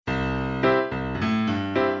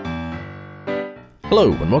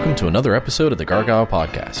Hello, and welcome to another episode of the Gargyle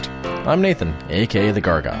Podcast. I'm Nathan, aka the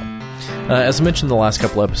Gargyle. As I mentioned in the last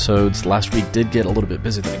couple episodes, last week did get a little bit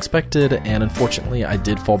busier than expected, and unfortunately I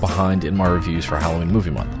did fall behind in my reviews for Halloween Movie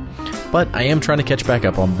Month. But I am trying to catch back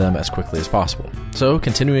up on them as quickly as possible. So,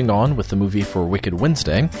 continuing on with the movie for Wicked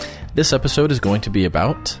Wednesday, this episode is going to be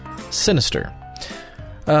about Sinister.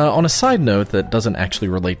 On a side note that doesn't actually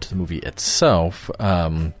relate to the movie itself,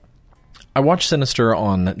 I watched Sinister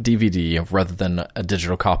on DVD rather than a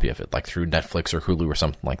digital copy of it, like through Netflix or Hulu or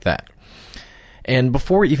something like that. And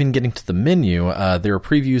before even getting to the menu, there are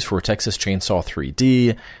previews for Texas Chainsaw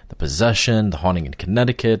 3D, The Possession, The Haunting in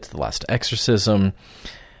Connecticut, The Last Exorcism.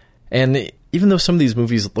 And even though some of these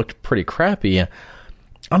movies looked pretty crappy,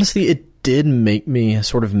 honestly, it did make me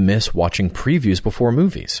sort of miss watching previews before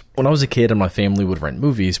movies. When I was a kid and my family would rent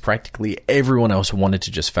movies, practically everyone else wanted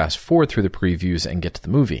to just fast forward through the previews and get to the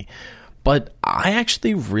movie. But I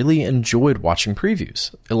actually really enjoyed watching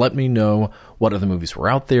previews. It let me know what other movies were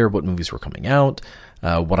out there, what movies were coming out,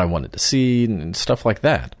 what I wanted to see, and stuff like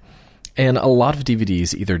that. And a lot of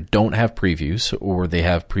DVDs either don't have previews, or they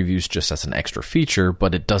have previews just as an extra feature,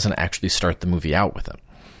 but it doesn't actually start the movie out with them.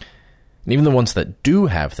 And even the ones that do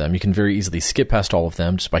have them, you can very easily skip past all of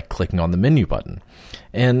them just by clicking on the menu button.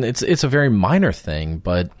 And it's a very minor thing,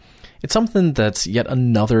 but it's something that's yet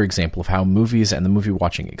another example of how movies and the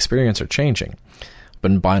movie-watching experience are changing. I've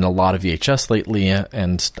been buying a lot of VHS lately,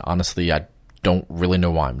 and honestly, I don't really know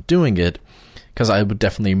why I'm doing it, because I would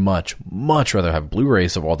definitely much rather have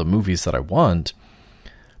Blu-rays of all the movies that I want.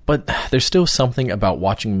 But there's still something about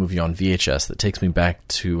watching a movie on VHS that takes me back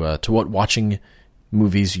to what watching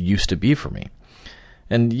movies used to be for me.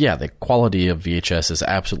 And yeah, the quality of VHS is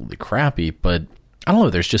absolutely crappy, but I don't know,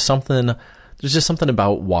 there's just something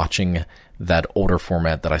about watching that older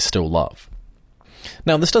format that I still love.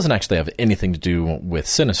 Now, this doesn't actually have anything to do with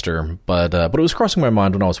Sinister, but it was crossing my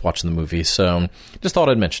mind when I was watching the movie, so just thought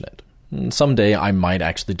I'd mention it. And someday I might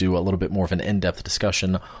actually do a little bit more of an in-depth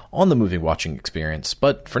discussion on the movie watching experience,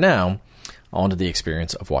 but for now, on to the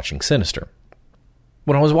experience of watching Sinister.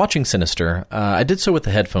 When I was watching Sinister, I did so with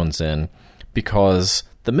the headphones in because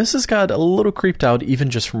the missus got a little creeped out even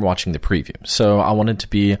just from watching the preview, so I wanted to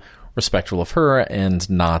be respectful of her and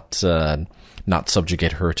not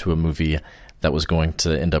subjugate her to a movie that was going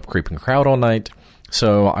to end up creeping her out all night,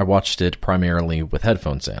 so I watched it primarily with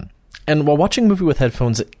headphones in. And while watching a movie with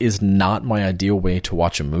headphones is not my ideal way to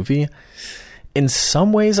watch a movie, in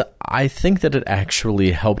some ways I think that it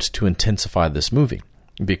actually helped to intensify this movie,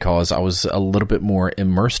 because I was a little bit more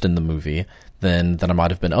immersed in the movie than I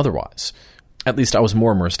might have been otherwise. At least I was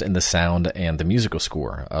more immersed in the sound and the musical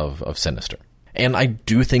score of Sinister. And I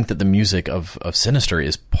do think that the music of Sinister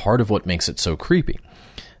is part of what makes it so creepy.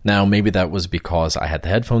 Now, maybe that was because I had the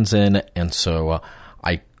headphones in, and so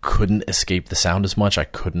I couldn't escape the sound as much. I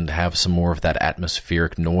couldn't have some more of that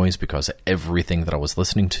atmospheric noise because everything that I was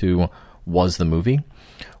listening to was the movie.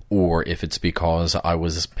 Or if it's because I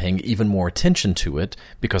was paying even more attention to it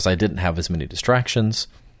because I didn't have as many distractions.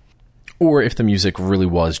 Or if the music really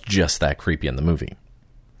was just that creepy in the movie.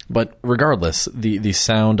 But regardless, the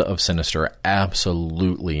sound of Sinister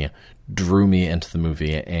absolutely drew me into the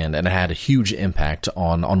movie, and it had a huge impact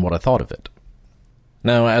on what I thought of it.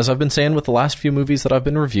 Now, as I've been saying with the last few movies that I've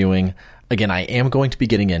been reviewing, again, I am going to be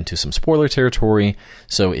getting into some spoiler territory,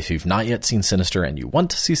 so if you've not yet seen Sinister and you want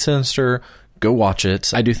to see Sinister, go watch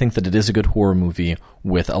it. I do think that it is a good horror movie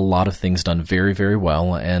with a lot of things done very, very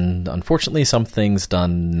well, and unfortunately some things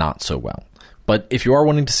done not so well. But if you are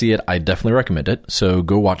wanting to see it, I definitely recommend it, so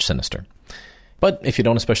go watch Sinister. But if you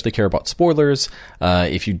don't especially care about spoilers,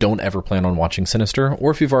 if you don't ever plan on watching Sinister,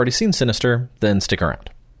 or if you've already seen Sinister, then stick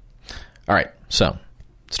around. Alright, so,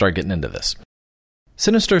 start getting into this.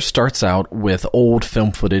 Sinister starts out with old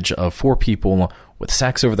film footage of 4 people with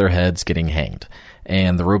sacks over their heads getting hanged,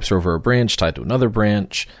 and the ropes are over a branch tied to another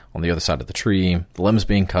branch on the other side of the tree, the limbs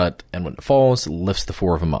being cut, and when it falls, it lifts the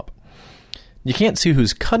 4 of them up. You can't see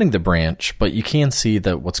who's cutting the branch, but you can see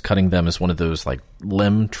that what's cutting them is one of those, like,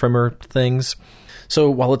 limb trimmer things.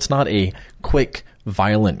 So while it's not a quick,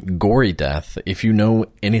 violent, gory death, if you know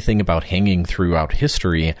anything about hanging throughout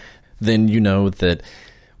history, then you know that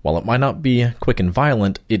while it might not be quick and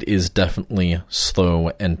violent, it is definitely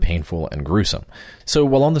slow and painful and gruesome. So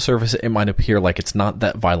while on the surface it might appear like it's not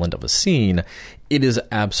that violent of a scene, it is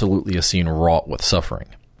absolutely a scene wrought with suffering.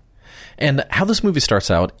 And how this movie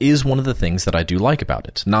starts out is one of the things that I do like about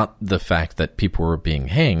it. Not the fact that people are being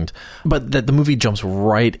hanged, but that the movie jumps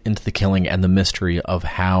right into the killing and the mystery of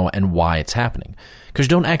how and why it's happening. Because you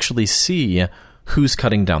don't actually see who's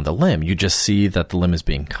cutting down the limb. You just see that the limb is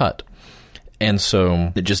being cut. And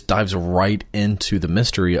so it just dives right into the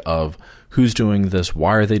mystery of who's doing this,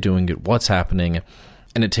 why are they doing it, what's happening,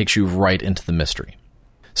 and it takes you right into the mystery.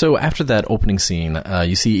 So after that opening scene,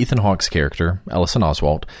 you see Ethan Hawke's character, Ellison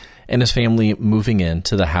Oswalt, and his family moving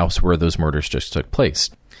into the house where those murders just took place.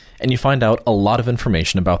 And you find out a lot of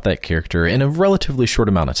information about that character in a relatively short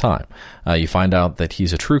amount of time. You find out that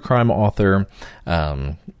he's a true crime author,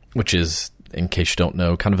 which is, in case you don't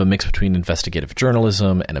know, kind of a mix between investigative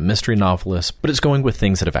journalism and a mystery novelist, but it's going with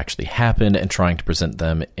things that have actually happened and trying to present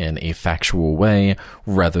them in a factual way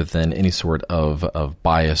rather than any sort of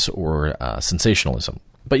bias or sensationalism.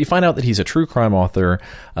 But you find out that he's a true crime author,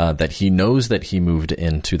 that he knows that he moved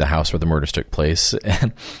into the house where the murders took place,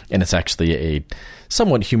 and it's actually a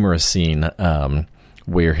somewhat humorous scene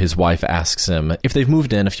where his wife asks him if they've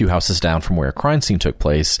moved in a few houses down from where a crime scene took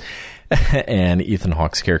place, and Ethan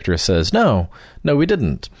Hawke's character says, no, we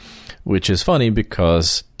didn't, which is funny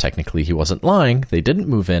because technically he wasn't lying. They didn't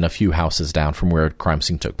move in a few houses down from where a crime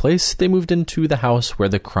scene took place. They moved into the house where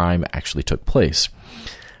the crime actually took place.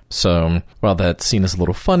 So, while that scene is a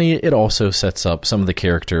little funny, it also sets up some of the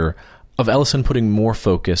character of Ellison putting more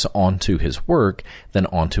focus onto his work than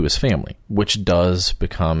onto his family, which does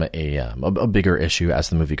become a bigger issue as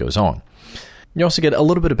the movie goes on. You also get a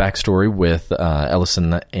little bit of backstory with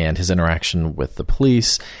Ellison and his interaction with the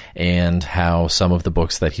police and how some of the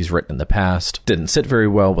books that he's written in the past didn't sit very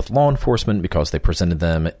well with law enforcement because they presented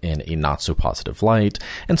them in a not-so-positive light.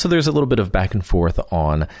 And so there's a little bit of back and forth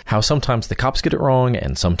on how sometimes the cops get it wrong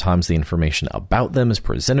and sometimes the information about them is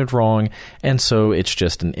presented wrong. And so it's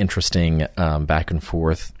just an interesting back and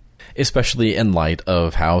forth, especially in light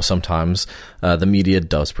of how sometimes the media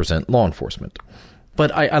does present law enforcement.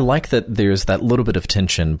 But I like that there's that little bit of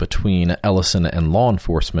tension between Ellison and law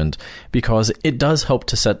enforcement because it does help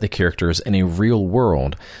to set the characters in a real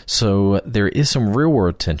world. So there is some real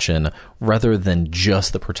world tension rather than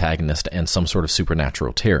just the protagonist and some sort of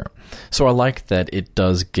supernatural terror. So I like that it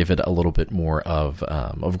does give it a little bit more of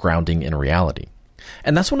grounding in reality.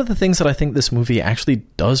 And that's one of the things that I think this movie actually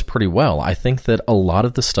does pretty well. I think that a lot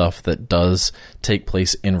of the stuff that does take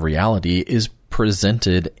place in reality is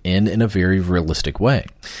presented in a very realistic way.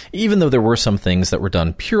 Even though there were some things that were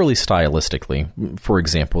done purely stylistically, for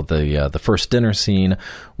example, the first dinner scene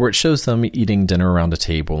where it shows them eating dinner around a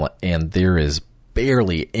table and there is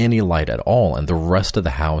barely any light at all and the rest of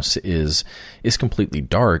the house is completely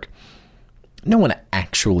dark. No one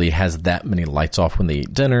actually has that many lights off when they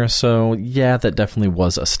eat dinner, so yeah, that definitely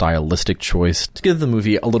was a stylistic choice to give the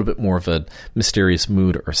movie a little bit more of a mysterious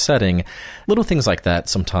mood or setting. Little things like that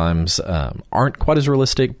sometimes aren't quite as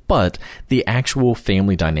realistic, but the actual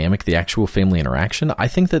family dynamic, the actual family interaction, I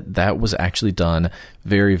think that was actually done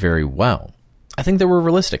very, very well. I think they were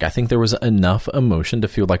realistic. I think there was enough emotion to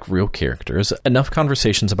feel like real characters, enough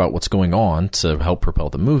conversations about what's going on to help propel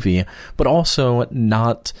the movie, but also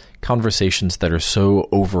not conversations that are so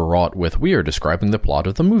overwrought with, we are describing the plot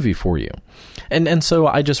of the movie for you. And so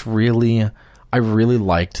I really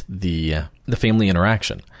liked the family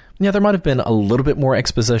interaction. Yeah, there might have been a little bit more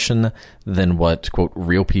exposition than what, quote,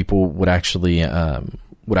 real people would actually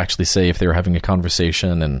say if they were having a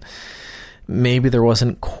conversation, and maybe there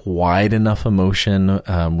wasn't quite enough emotion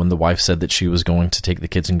when the wife said that she was going to take the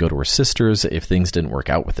kids and go to her sister's if things didn't work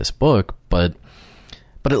out with this book, but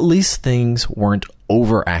at least things weren't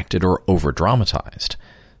overacted or over-dramatized.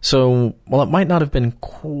 So, while it might not have been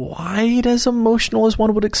quite as emotional as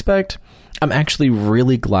one would expect, I'm actually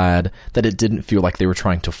really glad that it didn't feel like they were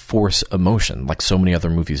trying to force emotion like so many other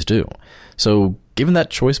movies do. So, given that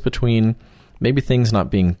choice between maybe things not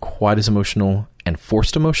being quite as emotional and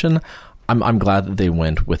forced emotion, I'm glad that they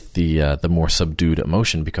went with the more subdued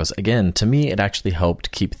emotion because, again, to me, it actually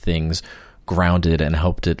helped keep things grounded and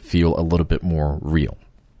helped it feel a little bit more real.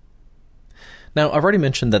 Now, I've already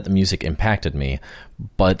mentioned that the music impacted me,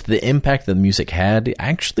 but the impact that the music had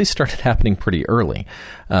actually started happening pretty early.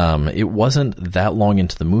 It wasn't that long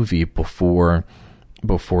into the movie before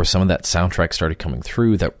some of that soundtrack started coming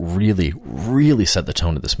through that really, really set the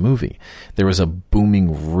tone of this movie. There was a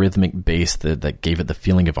booming rhythmic bass that gave it the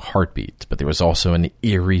feeling of a heartbeat, but there was also an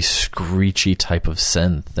eerie, screechy type of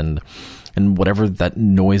synth and whatever that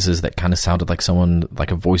noise is that kind of sounded like someone,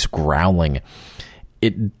 like a voice growling.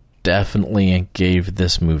 It definitely gave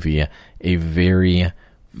this movie a very,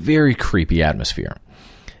 very creepy atmosphere.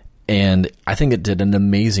 And I think it did an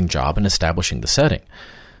amazing job in establishing the setting.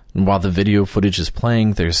 And while the video footage is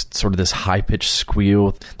playing, there's sort of this high-pitched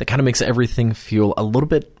squeal that kind of makes everything feel a little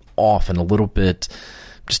bit off and a little bit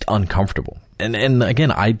just uncomfortable. And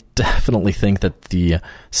again, I definitely think that the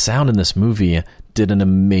sound in this movie did an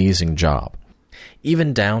amazing job.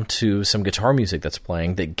 Even down to some guitar music that's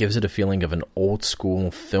playing that gives it a feeling of an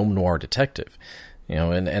old-school film noir detective.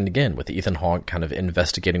 And again, with Ethan Hawke kind of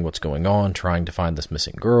investigating what's going on, trying to find this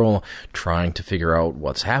missing girl, trying to figure out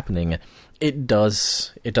what's happening, it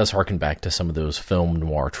does harken back to some of those film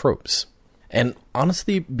noir tropes. And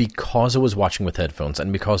honestly, because I was watching with headphones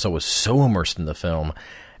and because I was so immersed in the film,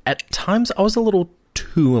 at times I was a little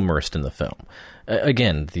too immersed in the film.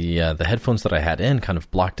 Again, the headphones that I had in kind of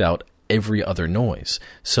blocked out every other noise.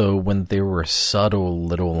 So when there were subtle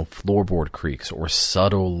little floorboard creaks or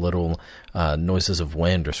subtle little noises of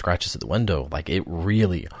wind or scratches at the window, like it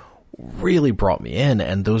really, really brought me in,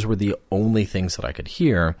 and those were the only things that I could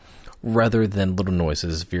hear, rather than little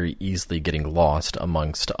noises very easily getting lost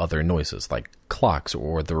amongst other noises like clocks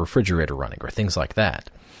or the refrigerator running or things like that.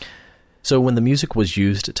 So when the music was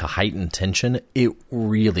used to heighten tension, it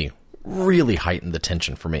really, really heightened the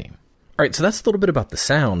tension for me. All right, so that's a little bit about the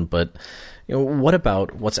sound, but what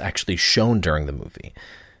about what's actually shown during the movie?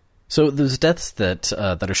 So those deaths that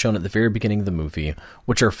are shown at the very beginning of the movie,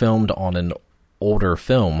 which are filmed on an older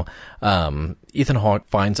film, Ethan Hawke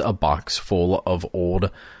finds a box full of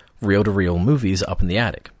old reel-to-reel movies up in the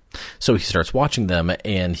attic. So he starts watching them,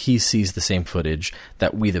 and he sees the same footage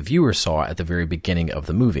that we, the viewer, saw at the very beginning of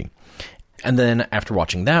the movie. And then after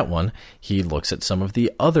watching that one, he looks at some of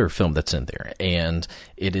the other film that's in there, and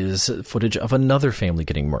it is footage of another family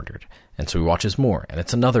getting murdered. And so he watches more, and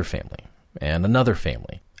it's another family, and another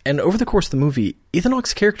family. And over the course of the movie, Ethan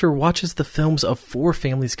Hawke's character watches the films of 4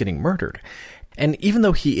 families getting murdered. And even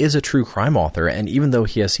though he is a true crime author, and even though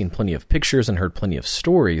he has seen plenty of pictures and heard plenty of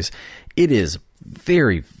stories, it is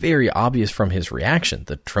very, very obvious from his reaction,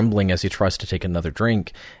 the trembling as he tries to take another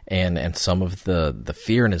drink, and some of the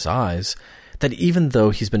fear in his eyes, that even though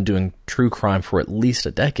he's been doing true crime for at least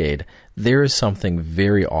a decade, there is something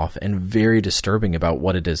very off and very disturbing about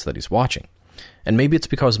what it is that he's watching. And maybe it's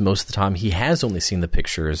because most of the time he has only seen the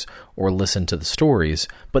pictures or listened to the stories,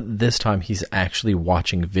 but this time he's actually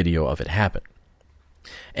watching video of it happen.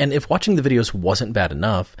 And if watching the videos wasn't bad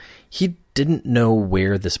enough, he didn't know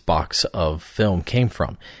where this box of film came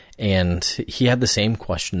from. And he had the same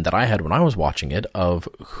question that I had when I was watching it of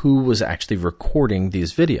who was actually recording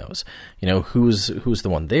these videos. Who's the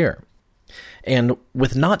one there? And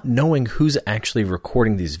with not knowing who's actually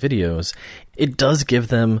recording these videos, it does give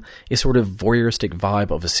them a sort of voyeuristic vibe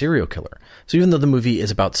of a serial killer. So even though the movie is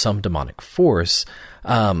about some demonic force,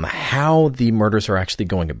 how the murders are actually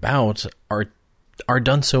going about are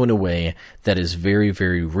done so in a way that is very,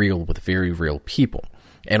 very real with very real people.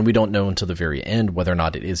 And we don't know until the very end whether or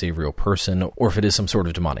not it is a real person or if it is some sort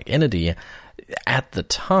of demonic entity. At the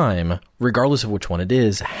time, regardless of which one it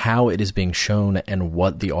is, how it is being shown and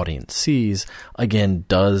what the audience sees, again,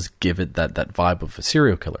 does give it that vibe of a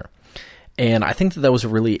serial killer. And I think that was a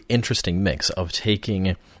really interesting mix of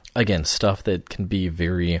taking, again, stuff that can be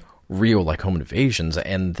very real, like home invasions,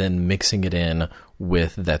 and then mixing it in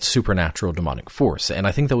with that supernatural demonic force. And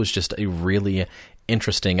I think that was just a really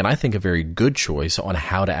interesting and I think a very good choice on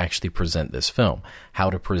how to actually present this film, how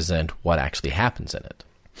to present what actually happens in it.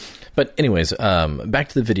 But anyways, back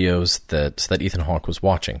to the videos that Ethan Hawke was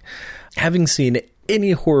watching. Having seen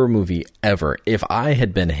any horror movie ever, if I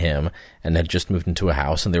had been him and had just moved into a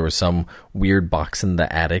house and there was some weird box in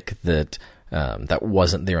the attic that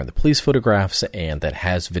wasn't there in the police photographs and that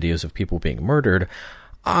has videos of people being murdered,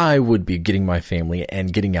 I would be getting my family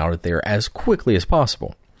and getting out of there as quickly as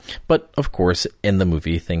possible. But, of course, in the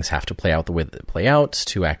movie, things have to play out the way that they play out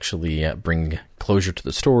to actually bring closure to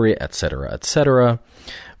the story, etc., etc.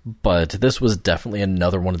 But this was definitely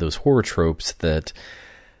another one of those horror tropes that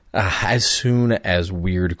as soon as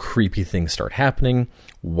weird, creepy things start happening,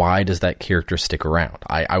 why does that character stick around?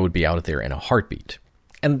 I would be out of there in a heartbeat.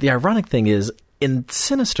 And the ironic thing is, in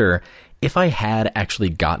Sinister, if I had actually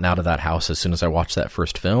gotten out of that house as soon as I watched that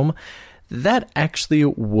first film, that actually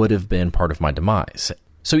would have been part of my demise.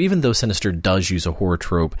 So even though Sinister does use a horror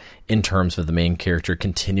trope in terms of the main character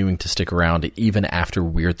continuing to stick around even after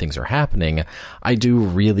weird things are happening, I do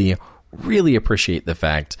really, really appreciate the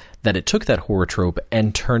fact that it took that horror trope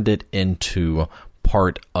and turned it into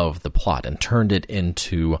part of the plot and turned it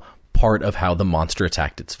into part of how the monster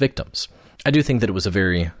attacked its victims. I do think that it was a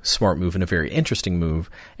very smart move and a very interesting move.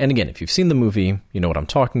 And again, if you've seen the movie, you know what I'm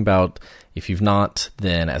talking about. If you've not,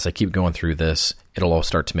 then as I keep going through this, it'll all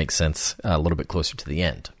start to make sense a little bit closer to the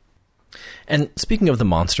end. And speaking of the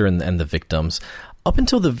monster and the victims, up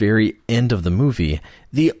until the very end of the movie,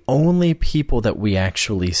 the only people that we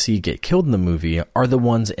actually see get killed in the movie are the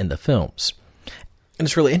ones in the films. And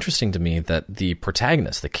it's really interesting to me that the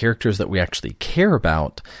protagonists, the characters that we actually care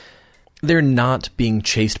about, they're not being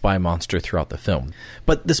chased by a monster throughout the film.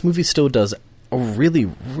 But this movie still does a really,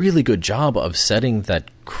 really good job of setting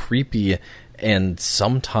that creepy and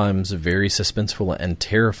sometimes very suspenseful and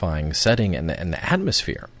terrifying setting and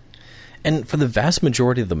atmosphere. And for the vast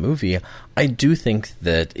majority of the movie, I do think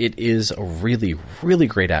that it is a really, really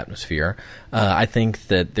great atmosphere. I think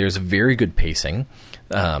that there's very good pacing.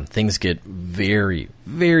 Things get very,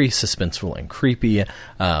 very suspenseful and creepy,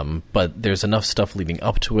 but there's enough stuff leading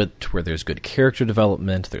up to it to where there's good character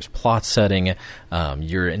development, there's plot setting,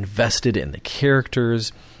 you're invested in the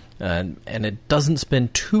characters, and it doesn't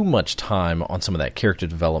spend too much time on some of that character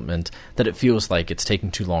development that it feels like it's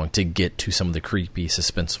taking too long to get to some of the creepy,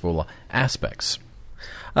 suspenseful aspects.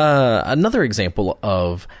 Another example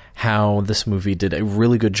of how this movie did a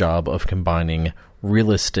really good job of combining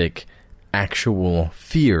realistic, actual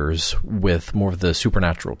fears with more of the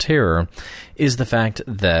supernatural terror is the fact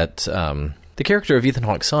that the character of Ethan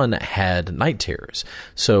Hawke's son had night terrors.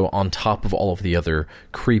 So on top of all of the other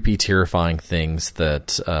creepy, terrifying things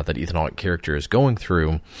that Ethan Hawke character is going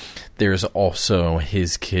through, there's also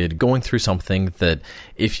his kid going through something that,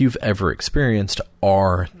 if you've ever experienced,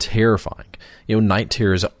 are terrifying. Night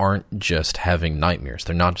terrors aren't just having nightmares.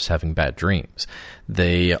 They're not just having bad dreams.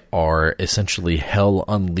 They are essentially hell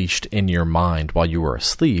unleashed in your mind while you are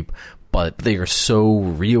asleep, but they are so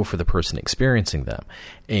real for the person experiencing them,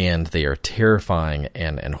 and they are terrifying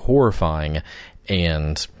and horrifying,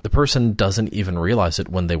 and the person doesn't even realize it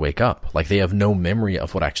when they wake up. Like, they have no memory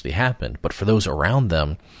of what actually happened, but for those around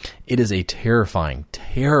them, it is a terrifying,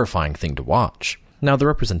 terrifying thing to watch. Now, the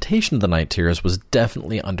representation of the night terrors was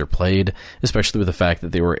definitely underplayed, especially with the fact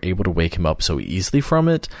that they were able to wake him up so easily from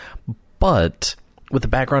it, but with the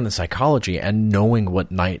background in psychology and knowing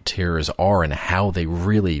what night terrors are and how they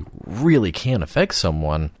really, really can affect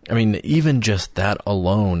someone, I mean, even just that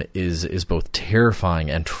alone is both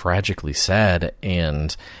terrifying and tragically sad,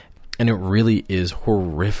 and it really is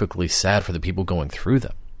horrifically sad for the people going through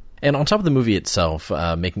them. And on top of the movie itself,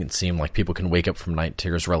 making it seem like people can wake up from night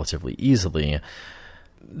terrors relatively easily,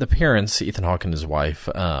 the parents, Ethan Hawke and his wife,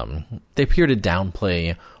 they appear to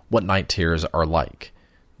downplay what night terrors are like.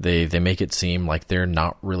 They make it seem like they're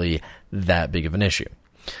not really that big of an issue.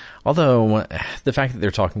 Although, the fact that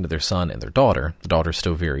they're talking to their son and their daughter, the daughter's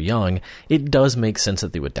still very young, it does make sense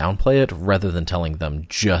that they would downplay it rather than telling them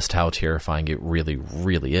just how terrifying it really,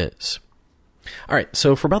 really is. Alright,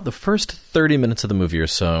 so for about the first 30 minutes of the movie or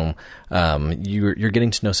so, you're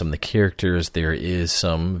getting to know some of the characters. There is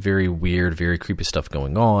some very weird, very creepy stuff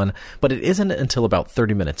going on, but it isn't until about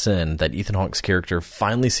 30 minutes in that Ethan Hawke's character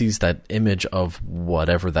finally sees that image of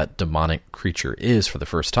whatever that demonic creature is for the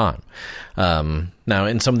first time. Now,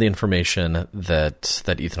 in some of the information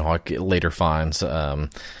that Ethan Hawke later finds,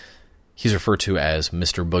 he's referred to as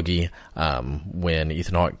Mr. Boogie when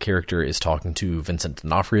Ethan Hawke's character is talking to Vincent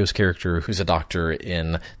D'Onofrio's character, who's a doctor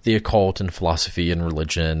in the occult and philosophy and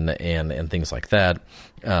religion and things like that.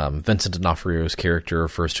 Vincent D'Onofrio's character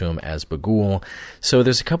refers to him as Bagul. So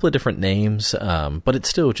there's a couple of different names, but it's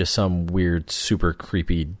still just some weird, super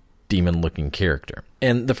creepy, demon-looking character.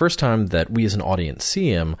 And the first time that we as an audience see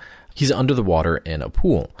him, he's under the water in a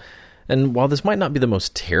pool. And while this might not be the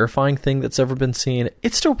most terrifying thing that's ever been seen,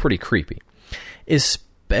 it's still pretty creepy.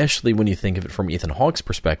 Especially when you think of it from Ethan Hawke's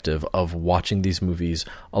perspective of watching these movies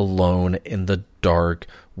alone in the dark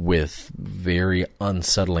with very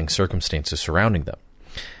unsettling circumstances surrounding them.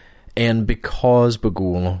 And because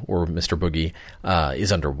Bagul, or Mr. Boogie,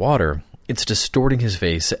 is underwater, it's distorting his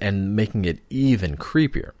face and making it even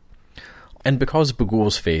creepier. And because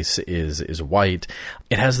Bagul's face is white,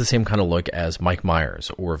 it has the same kind of look as Mike Myers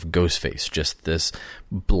or of Ghostface, just this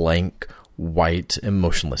blank, white,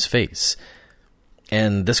 emotionless face.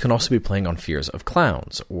 And this can also be playing on fears of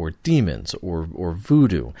clowns or demons or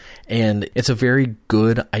voodoo. And it's a very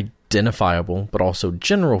good, identifiable, but also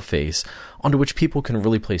general face onto which people can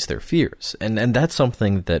really place their fears. And that's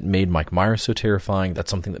something that made Mike Myers so terrifying. That's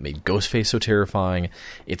something that made Ghostface so terrifying.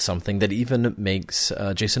 It's something that even makes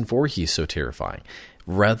Jason Voorhees so terrifying.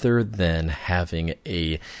 Rather than having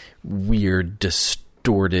a weird,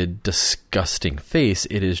 distorted, disgusting face,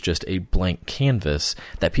 it is just a blank canvas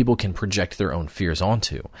that people can project their own fears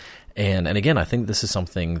onto. And again, I think this is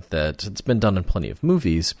something that it's been done in plenty of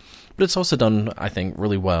movies, but it's also done, I think,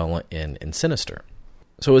 really well in Sinister.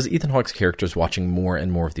 So as Ethan Hawke's character is watching more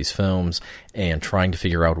and more of these films and trying to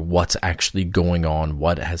figure out what's actually going on,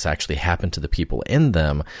 what has actually happened to the people in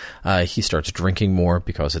them, he starts drinking more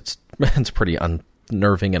because it's pretty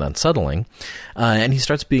unnerving and unsettling, and he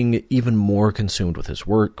starts being even more consumed with his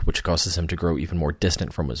work, which causes him to grow even more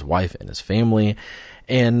distant from his wife and his family.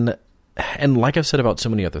 And like I've said about so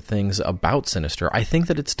many other things about Sinister, I think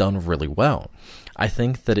that it's done really well. I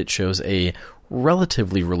think that it shows a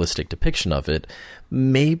relatively realistic depiction of it,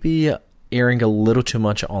 maybe erring a little too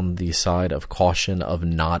much on the side of caution of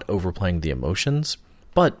not overplaying the emotions.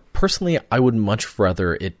 But personally, I would much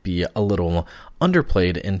rather it be a little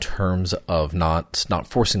underplayed in terms of not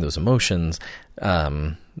forcing those emotions,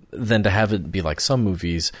 than to have it be like some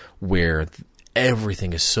movies where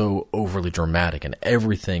everything is so overly dramatic and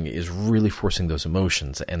everything is really forcing those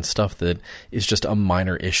emotions, and stuff that is just a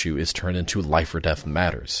minor issue is turned into life or death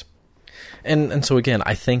matters. And so again,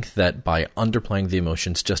 I think that by underplaying the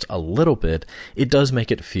emotions just a little bit, it does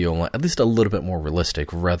make it feel at least a little bit more realistic,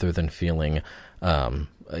 rather than it feeling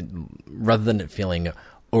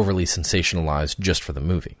overly sensationalized just for the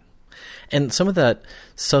movie. And some of that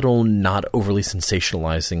subtle, not overly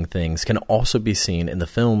sensationalizing things can also be seen in the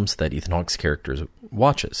films that Ethan Hawke's character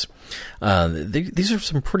watches. These are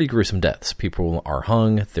some pretty gruesome deaths. People are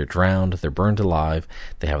hung, they're drowned, they're burned alive,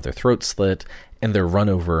 they have their throats slit, and they're run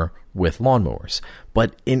over with lawnmowers.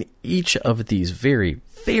 But in each of these very,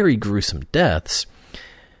 very gruesome deaths,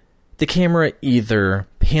 the camera either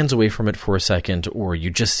pans away from it for a second, or you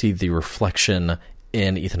just see the reflection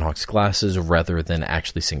in Ethan Hawke's glasses rather than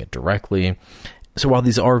actually seeing it directly. So while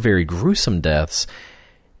these are very gruesome deaths,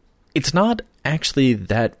 it's not actually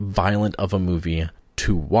that violent of a movie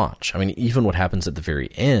to watch. I mean, even what happens at the very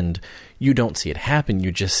end, you don't see it happen,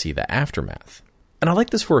 you just see the aftermath. And I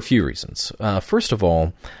like this for a few reasons. First of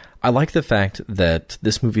all, I like the fact that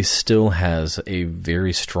this movie still has a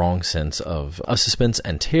very strong sense of suspense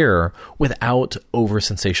and terror without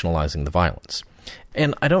over-sensationalizing the violence.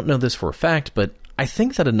 And I don't know this for a fact, but I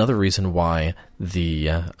think that another reason why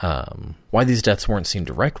why these deaths weren't seen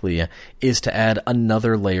directly is to add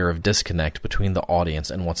another layer of disconnect between the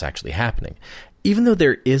audience and what's actually happening. Even though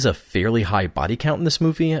there is a fairly high body count in this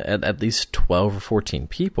movie, at least 12 or 14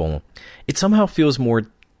 people, it somehow feels more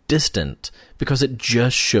distant because it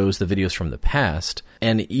just shows the videos from the past,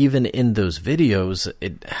 and even in those videos,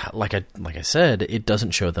 like I said, it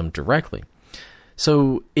doesn't show them directly.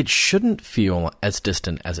 So it shouldn't feel as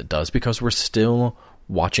distant as it does, because we're still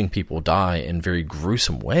watching people die in very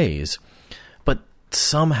gruesome ways, but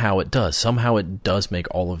somehow it does. Somehow it does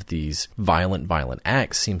make all of these violent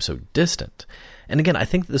acts seem so distant. And again, I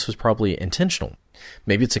think this was probably intentional.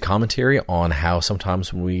 Maybe it's a commentary on how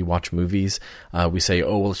sometimes when we watch movies, we say,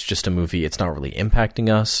 oh, well, it's just a movie, it's not really impacting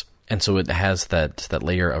us. And so it has that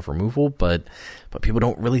layer of removal, but people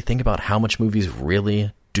don't really think about how much movies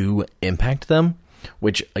really do impact them,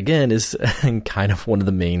 which again is kind of one of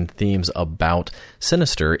the main themes about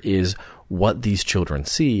Sinister, is what these children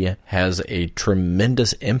see has a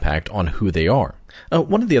tremendous impact on who they are.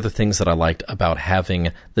 One of the other things that I liked about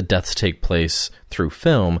having the deaths take place through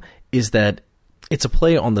film is that it's a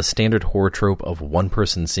play on the standard horror trope of one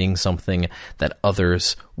person seeing something that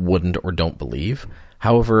others wouldn't or don't believe.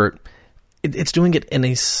 However, it's doing it in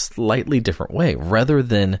a slightly different way. Rather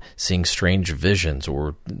than seeing strange visions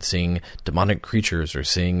or seeing demonic creatures or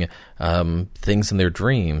seeing things in their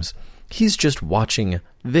dreams, he's just watching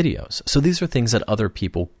videos. So these are things that other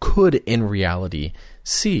people could in reality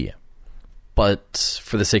see. But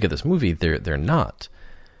for the sake of this movie, they're not.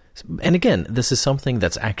 And again, this is something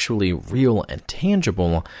that's actually real and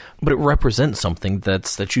tangible, but it represents something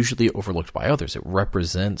that's usually overlooked by others. It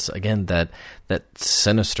represents, again, that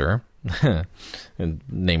Sinister, and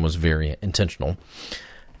name was very intentional,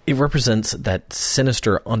 it represents that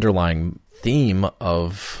sinister underlying theme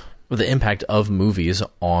of the impact of movies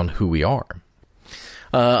on who we are.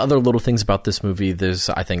 Other little things about this movie, there's,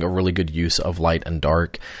 I think, a really good use of light and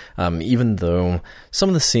dark. Even though some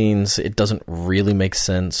of the scenes, it doesn't really make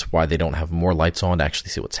sense why they don't have more lights on to actually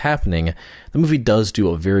see what's happening, the movie does do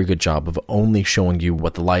a very good job of only showing you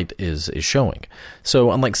what the light is showing.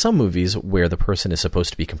 So unlike some movies where the person is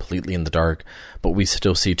supposed to be completely in the dark, but we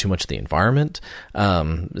still see too much of the environment,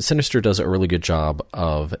 Sinister does a really good job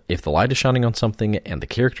of, if the light is shining on something and the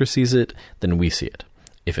character sees it, then we see it.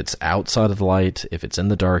 If it's outside of the light, if it's in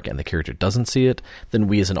the dark and the character doesn't see it, then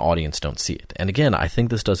we as an audience don't see it. And again, I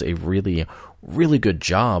think this does a really, really good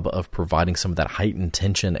job of providing some of that heightened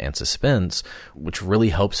tension and suspense, which really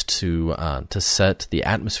helps to set the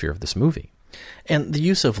atmosphere of this movie. And the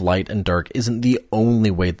use of light and dark isn't the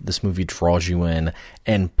only way that this movie draws you in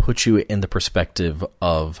and puts you in the perspective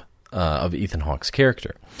of Ethan Hawke's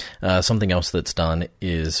character. Something else that's done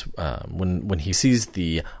is when he sees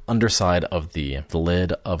the underside of the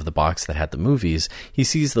lid of the box that had the movies, he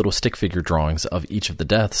sees little stick figure drawings of each of the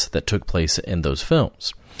deaths that took place in those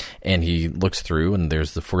films. And he looks through, and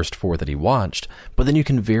there's the first 4 that he watched, but then you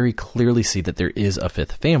can very clearly see that there is a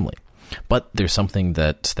 5th family. But there's something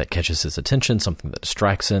that catches his attention, something that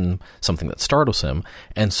distracts him, something that startles him,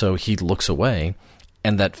 and so he looks away,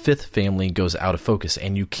 and that 5th family goes out of focus,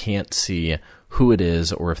 and you can't see who it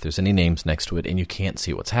is or if there's any names next to it, and you can't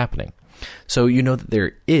see what's happening. So you know that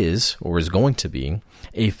there is, or is going to be,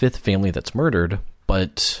 a fifth family that's murdered,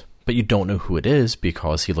 but you don't know who it is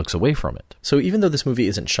because he looks away from it. So even though this movie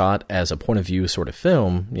isn't shot as a point of view sort of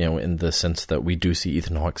film, in the sense that we do see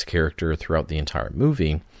Ethan Hawke's character throughout the entire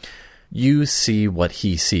movie, you see what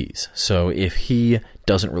he sees. So if he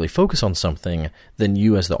doesn't really focus on something, then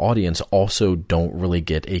you as the audience also don't really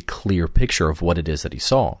get a clear picture of what it is that he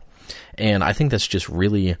saw. And I think that's just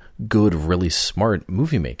really good, really smart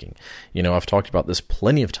movie making. I've talked about this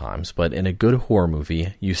plenty of times, but in a good horror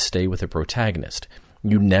movie, you stay with the protagonist.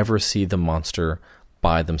 You never see the monster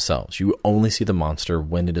by themselves. You only see the monster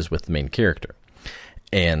when it is with the main character.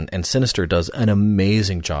 And Sinister does an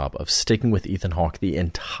amazing job of sticking with Ethan Hawke the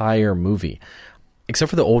entire movie. Except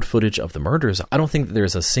for the old footage of the murders, I don't think that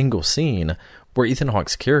there's a single scene where Ethan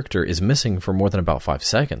Hawke's character is missing for more than about 5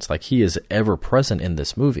 seconds. Like, he is ever present in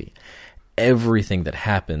this movie. Everything that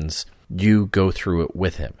happens, you go through it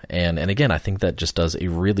with him. And again, I think that just does a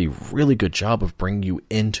really, really good job of bringing you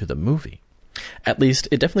into the movie. At least,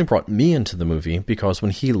 it definitely brought me into the movie, because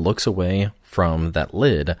when he looks away from that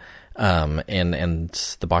lid, and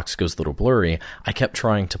the box goes a little blurry, I kept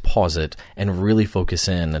trying to pause it and really focus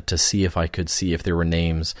in to see if I could see if there were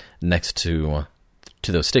names next to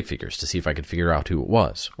those stick figures, to see if I could figure out who it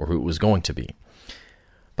was, or who it was going to be.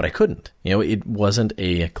 But I couldn't. It wasn't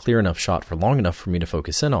a clear enough shot for long enough for me to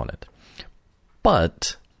focus in on it.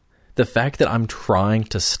 But the fact that I'm trying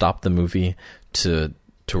to stop the movie to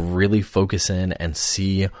really focus in and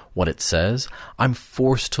see what it says, I'm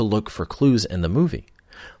forced to look for clues in the movie.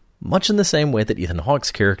 Much in the same way that Ethan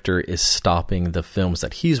Hawke's character is stopping the films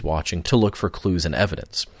that he's watching to look for clues and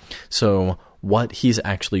evidence. So what he's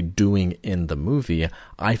actually doing in the movie,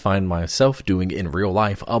 I find myself doing in real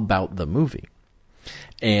life about the movie.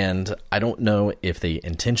 And I don't know if they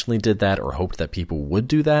intentionally did that or hoped that people would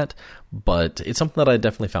do that, but it's something that I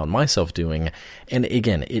definitely found myself doing. And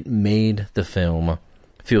again, it made the film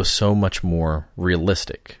feel so much more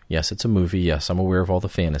realistic. Yes, it's a movie. Yes, I'm aware of all the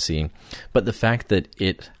fantasy. But the fact that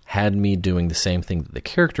it had me doing the same thing that the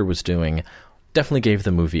character was doing definitely gave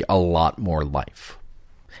the movie a lot more life.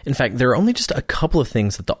 In fact, there are only just a couple of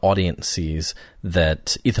things that the audience sees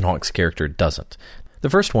that Ethan Hawke's character doesn't. The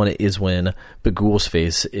first one is when Bagul's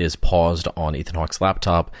face is paused on Ethan Hawke's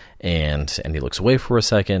laptop, and he looks away for a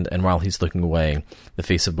second, and while he's looking away, the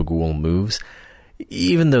face of Bagul moves.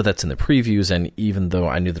 Even though that's in the previews, and even though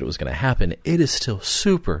I knew that it was going to happen, it is still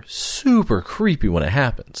super, super creepy when it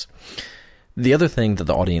happens. The other thing that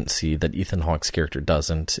the audience see that Ethan Hawke's character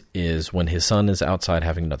doesn't is when his son is outside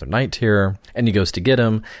having another night terror, and he goes to get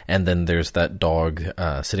him, and then there's that dog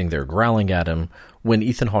sitting there growling at him. When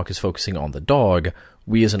Ethan Hawke is focusing on the dog,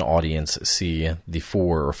 we as an audience see the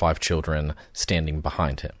 4 or 5 children standing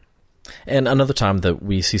behind him. And another time that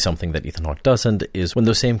we see something that Ethan Hawke doesn't is when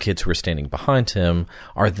those same kids who are standing behind him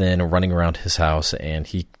are then running around his house, and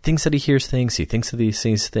he thinks that he hears things, he thinks that he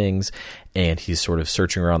sees things, and he's sort of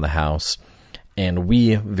searching around the house. And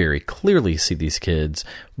we very clearly see these kids,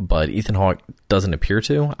 but Ethan Hawke doesn't appear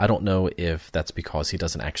to. I don't know if that's because he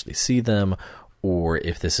doesn't actually see them, or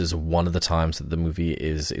if this is one of the times that the movie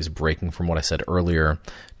is breaking from what I said earlier,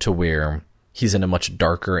 to where he's in a much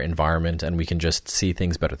darker environment and we can just see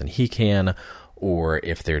things better than he can, or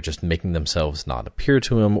if they're just making themselves not appear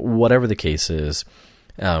to him. Whatever the case is,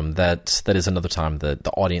 that is another time that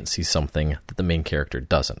the audience sees something that the main character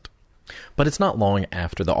doesn't. But it's not long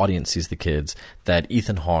after the audience sees the kids that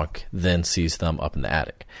Ethan Hawke then sees them up in the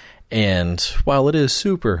attic. And while it is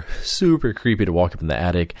super, super creepy to walk up in the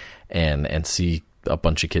attic and see a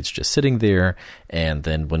bunch of kids just sitting there, and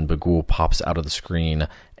then when Bagul pops out of the screen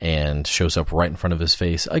and shows up right in front of his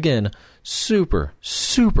face, again, super,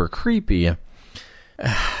 super creepy.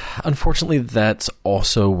 Unfortunately, that's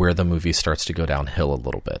also where the movie starts to go downhill a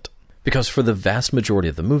little bit. Because for the vast majority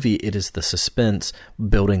of the movie, it is the suspense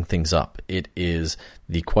building things up. It is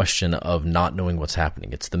the question of not knowing what's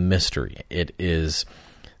happening. It's the mystery. It is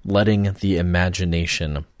letting the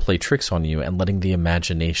imagination play tricks on you and letting the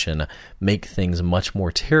imagination make things much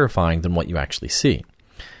more terrifying than what you actually see.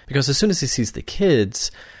 Because as soon as he sees the kids,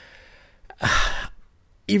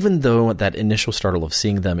 even though that initial startle of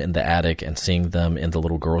seeing them in the attic and seeing them in the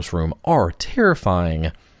little girl's room are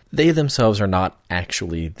terrifying, they themselves are not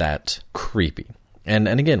actually that creepy. And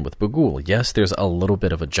again, with Bagul, yes, there's a little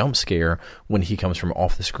bit of a jump scare when he comes from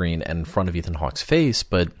off the screen and in front of Ethan Hawke's face,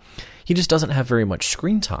 but he just doesn't have very much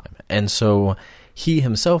screen time. And so he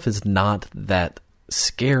himself is not that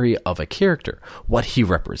scary of a character. What he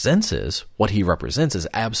represents is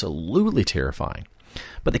absolutely terrifying.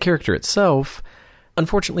 But the character itself,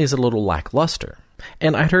 unfortunately, is a little lackluster.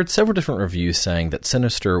 And I'd heard several different reviews saying that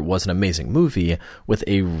Sinister was an amazing movie with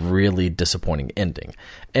a really disappointing ending.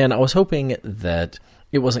 And I was hoping that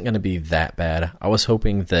it wasn't going to be that bad. I was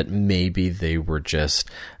hoping that maybe they were just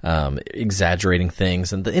exaggerating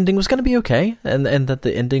things and the ending was going to be okay, and that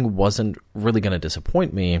the ending wasn't really going to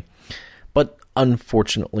disappoint me. But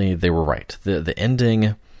unfortunately, they were right. The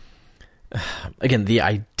ending, again, the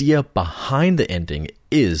idea behind the ending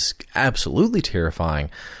is absolutely terrifying,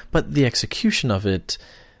 but the execution of it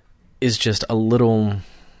is just a little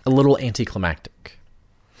anticlimactic.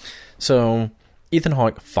 So Ethan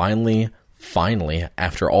Hawke finally,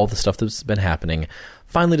 after all the stuff that's been happening,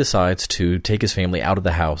 finally decides to take his family out of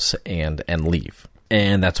the house and leave.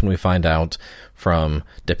 And that's when we find out from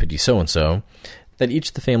Deputy So-and-so that each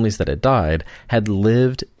of the families that had died had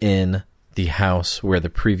lived in the house where the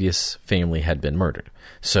previous family had been murdered.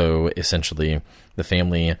 So essentially, the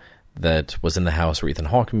family that was in the house where Ethan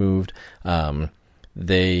Hawke moved,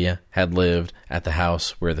 they had lived at the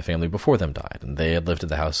house where the family before them died, and they had lived at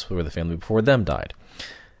the house where the family before them died.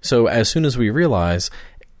 So as soon as we realize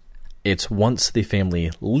it's once the family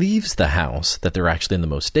leaves the house that they're actually in the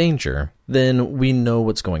most danger, then we know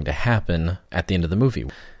what's going to happen at the end of the movie.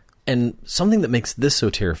 And something that makes this so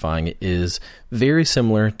terrifying is very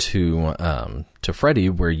similar to Freddy,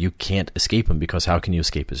 where you can't escape him because how can you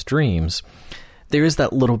escape his dreams? There is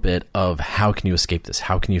that little bit of how can you escape this?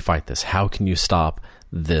 How can you fight this? How can you stop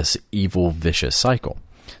this evil, vicious cycle?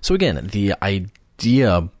 So again, the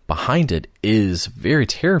idea behind it is very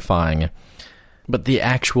terrifying, but the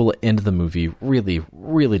actual end of the movie really,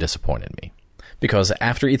 really disappointed me. Because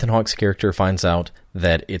after Ethan Hawke's character finds out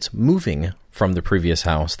that it's moving from the previous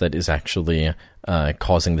house that is actually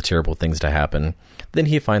causing the terrible things to happen, then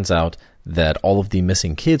he finds out that all of the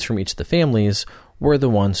missing kids from each of the families were the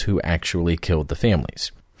ones who actually killed the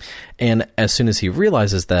families. And as soon as he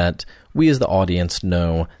realizes that, we as the audience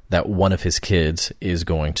know that one of his kids is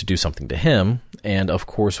going to do something to him. And of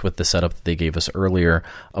course, with the setup that they gave us earlier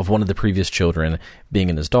of one of the previous children being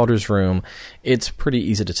in his daughter's room, it's pretty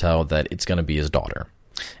easy to tell that it's going to be his daughter.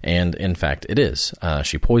 And in fact, it is.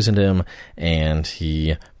 She poisoned him, and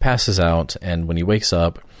he passes out, and when he wakes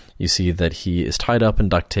up, you see that he is tied up in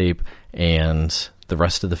duct tape, and the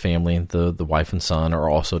rest of the family, the wife and son, are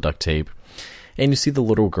also duct tape. And you see the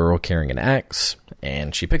little girl carrying an axe,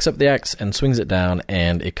 and she picks up the axe and swings it down,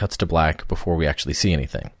 and it cuts to black before we actually see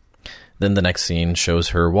anything. Then the next scene shows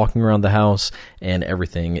her walking around the house, and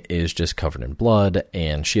everything is just covered in blood,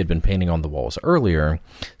 and she had been painting on the walls earlier,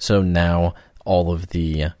 so now all of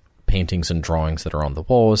the paintings and drawings that are on the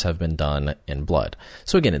walls have been done in blood.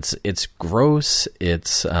 So again, it's gross,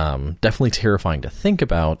 it's definitely terrifying to think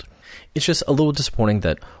about. It's just a little disappointing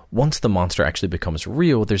that once the monster actually becomes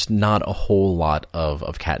real, there's not a whole lot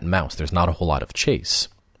of cat and mouse. There's not a whole lot of chase.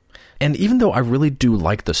 And even though I really do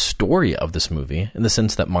like the story of this movie, in the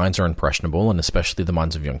sense that minds are impressionable, and especially the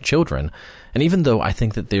minds of young children, and even though I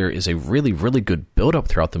think that there is a really, really good build-up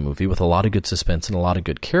throughout the movie with a lot of good suspense and a lot of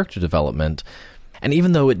good character development, and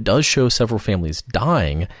even though it does show several families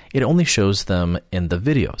dying, it only shows them in the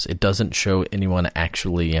videos. It doesn't show anyone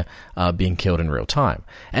actually being killed in real time.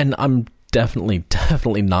 And I'm definitely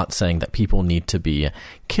not saying that people need to be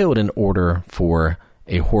killed in order for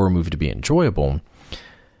a horror movie to be enjoyable.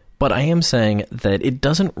 But I am saying that it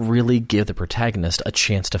doesn't really give the protagonist a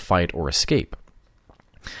chance to fight or escape.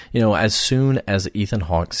 You know, as soon as Ethan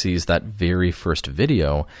Hawke sees that very first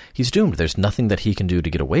video, he's doomed. There's nothing that he can do to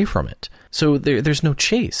get away from it. So there's no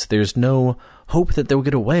chase. There's no hope that they'll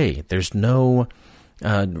get away. There's no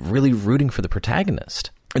really rooting for the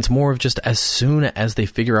protagonist. It's more of just as soon as they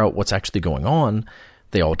figure out what's actually going on,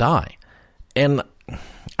 they all die. And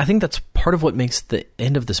I think that's part of what makes the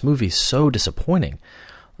end of this movie so disappointing.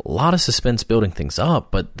 A lot of suspense building things up,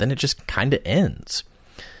 but then it just kind of ends.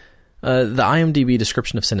 The IMDb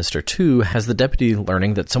description of Sinister 2 has the deputy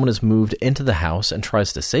learning that someone has moved into the house and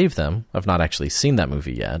tries to save them. I've not actually seen that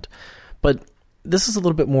movie yet, but this is a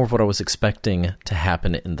little bit more of what I was expecting to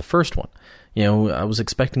happen in the first one. You know, I was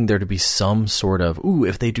expecting there to be some sort of,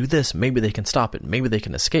 if they do this, maybe they can stop it, maybe they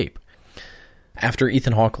can escape. After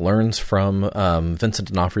Ethan Hawke learns from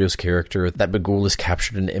Vincent D'Onofrio's character that Bagul is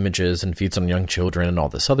captured in images and feeds on young children and all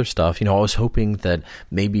this other stuff, I was hoping that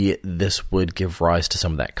maybe this would give rise to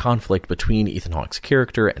some of that conflict between Ethan Hawke's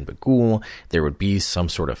character and Bagul. There would be some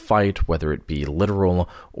sort of fight, whether it be literal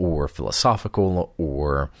or philosophical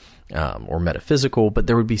or metaphysical, but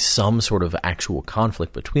there would be some sort of actual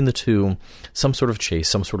conflict between the two, some sort of chase,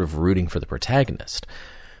 some sort of rooting for the protagonist.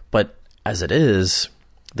 But as it is,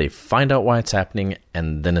 they find out why it's happening,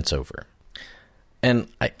 and then it's over. And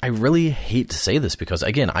I really hate to say this because,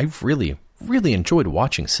 again, I've really, really enjoyed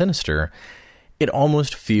watching Sinister, it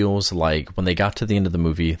almost feels like when they got to the end of the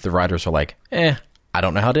movie, the writers are like, I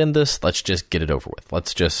don't know how to end this. Let's just get it over with.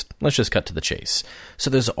 Let's just cut to the chase. So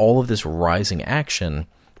there's all of this rising action,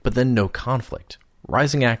 but then no conflict.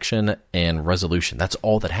 Rising action and resolution. That's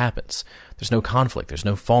all that happens. There's no conflict. There's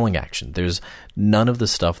no falling action. There's none of the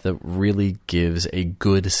stuff that really gives a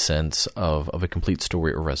good sense of a complete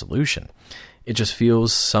story or resolution. It just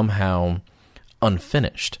feels somehow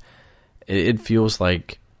unfinished. It feels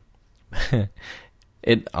like...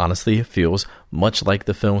 It honestly feels much like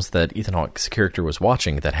the films that Ethan Hawke's character was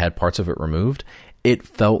watching that had parts of it removed. It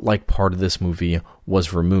felt like part of this movie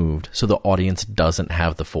was removed so the audience doesn't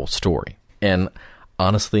have the full story. And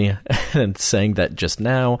honestly, and saying that just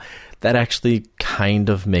now, that actually kind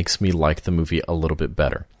of makes me like the movie a little bit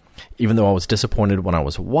better. Even though I was disappointed when I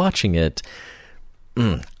was watching it,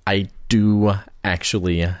 I do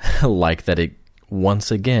actually like that it, once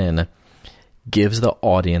again, gives the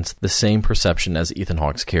audience the same perception as Ethan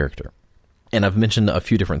Hawke's character. And I've mentioned a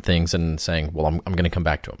few different things and saying, well, I'm going to come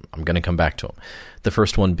back to him. I'm going to come back to him. The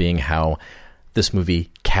first one being how this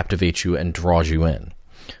movie captivates you and draws you in.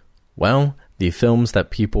 Well, the films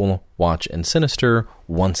that people watch in Sinister,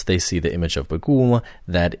 once they see the image of Bagul,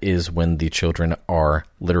 that is when the children are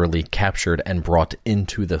literally captured and brought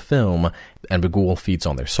into the film, and Bagul feeds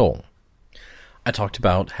on their soul. I talked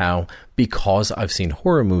about how, because I've seen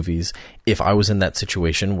horror movies, if I was in that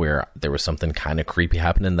situation where there was something kind of creepy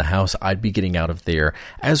happening in the house, I'd be getting out of there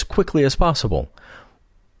as quickly as possible.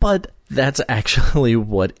 But that's actually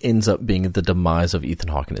what ends up being the demise of Ethan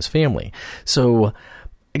Hawke and his family. So,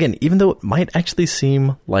 again, even though it might actually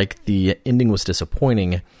seem like the ending was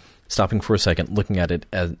disappointing, stopping for a second, looking at it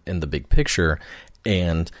in the big picture,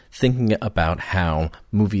 and thinking about how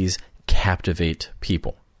movies captivate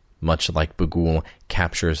people, much like Bagul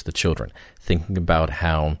captures the children. Thinking about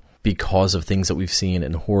how, because of things that we've seen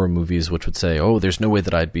in horror movies, which would say, oh, there's no way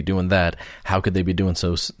that I'd be doing that. How could they be doing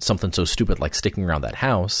something so stupid like sticking around that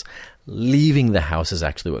house? Leaving the house is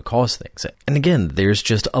actually what caused things. And again, there's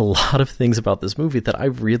just a lot of things about this movie that I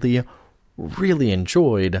really, really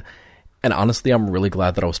enjoyed. And honestly, I'm really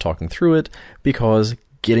glad that I was talking through it, because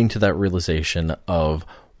getting to that realization of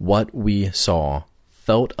what we saw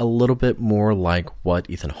felt a little bit more like what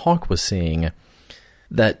Ethan Hawke was seeing.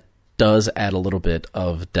 That does add a little bit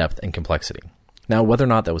of depth and complexity. Now, whether or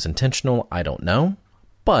not that was intentional, I don't know,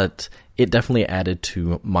 but it definitely added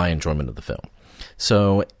to my enjoyment of the film.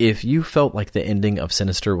 So if you felt like the ending of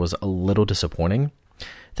Sinister was a little disappointing,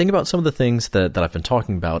 think about some of the things that I've been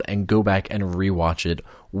talking about and go back and rewatch it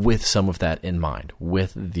with some of that in mind,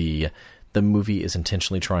 with the movie is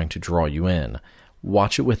intentionally trying to draw you in.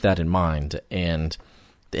 Watch it with that in mind, and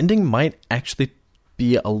the ending might actually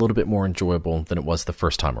be a little bit more enjoyable than it was the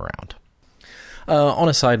first time around. On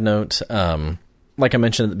a side note, like I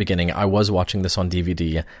mentioned at the beginning, I was watching this on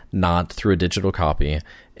DVD, not through a digital copy,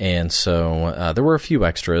 and so there were a few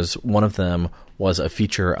extras. One of them was a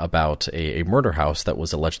feature about a murder house that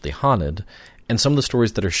was allegedly haunted, and some of the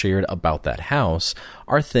stories that are shared about that house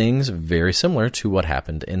are things very similar to what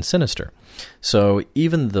happened in Sinister. So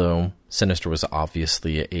even though Sinister was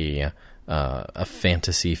obviously a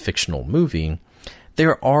fantasy fictional movie,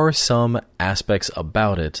 there are some aspects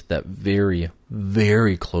about it that very,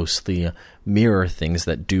 very closely mirror things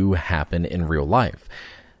that do happen in real life.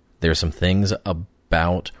 There are some things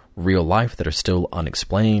about real life that are still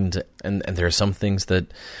unexplained, and there are some things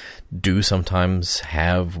that do sometimes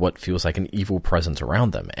have what feels like an evil presence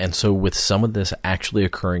around them. And so with some of this actually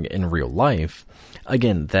occurring in real life,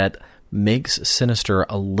 again, that makes Sinister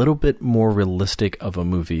a little bit more realistic of a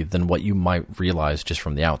movie than what you might realize just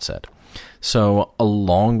from the outset. So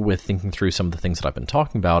along with thinking through some of the things that I've been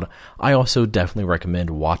talking about, I also definitely recommend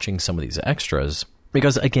watching some of these extras,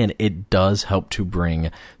 because again, it does help to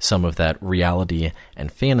bring some of that reality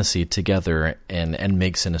and fantasy together and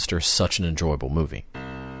make Sinister such an enjoyable movie.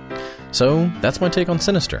 So that's my take on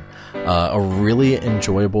Sinister. A really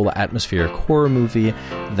enjoyable atmospheric horror movie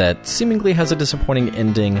that seemingly has a disappointing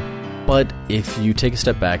ending, but if you take a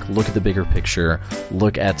step back, look at the bigger picture,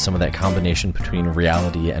 look at some of that combination between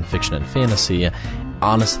reality and fiction and fantasy,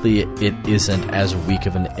 honestly, it isn't as weak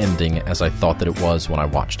of an ending as I thought that it was when I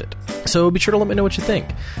watched it. So be sure to let me know what you think.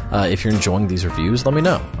 If you're enjoying these reviews, let me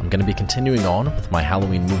know. I'm going to be continuing on with my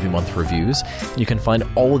Halloween Movie Month reviews. You can find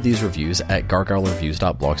all of these reviews at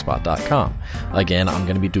gargylereviews.blogspot.com. Again, I'm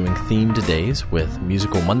going to be doing themed days with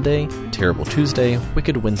Musical Monday, Terrible Tuesday,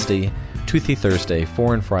 Wicked Wednesday, Toothy Thursday,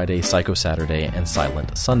 Foreign Friday, Psycho Saturday, and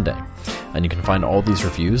Silent Sunday. And you can find all these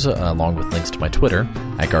reviews along with links to my Twitter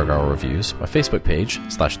at Gargyle Reviews, my Facebook page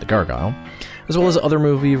 /The Gargyle, as well as other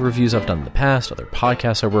movie reviews I've done in the past, other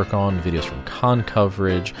podcasts I work on, videos from con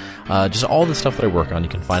coverage, just all the stuff that I work on. You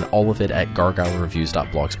can find all of it at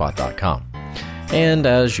gargylereviews.blogspot.com. And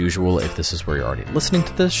as usual, if this is where you're already listening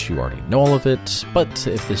to this, you already know all of it. But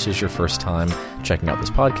if this is your first time checking out this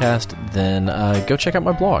podcast, then go check out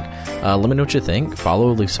my blog. Let me know what you think.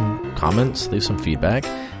 Follow, leave some comments, leave some feedback,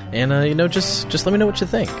 and just let me know what you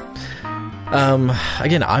think.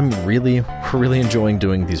 Again, I'm really enjoying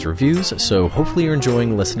doing these reviews, so hopefully you're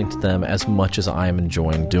enjoying listening to them as much as I am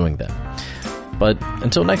enjoying doing them. But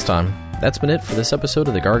until next time, that's been it for this episode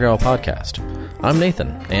of the Gargyle Podcast. I'm Nathan,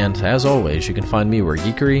 and as always, you can find me where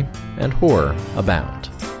geekery and horror abound.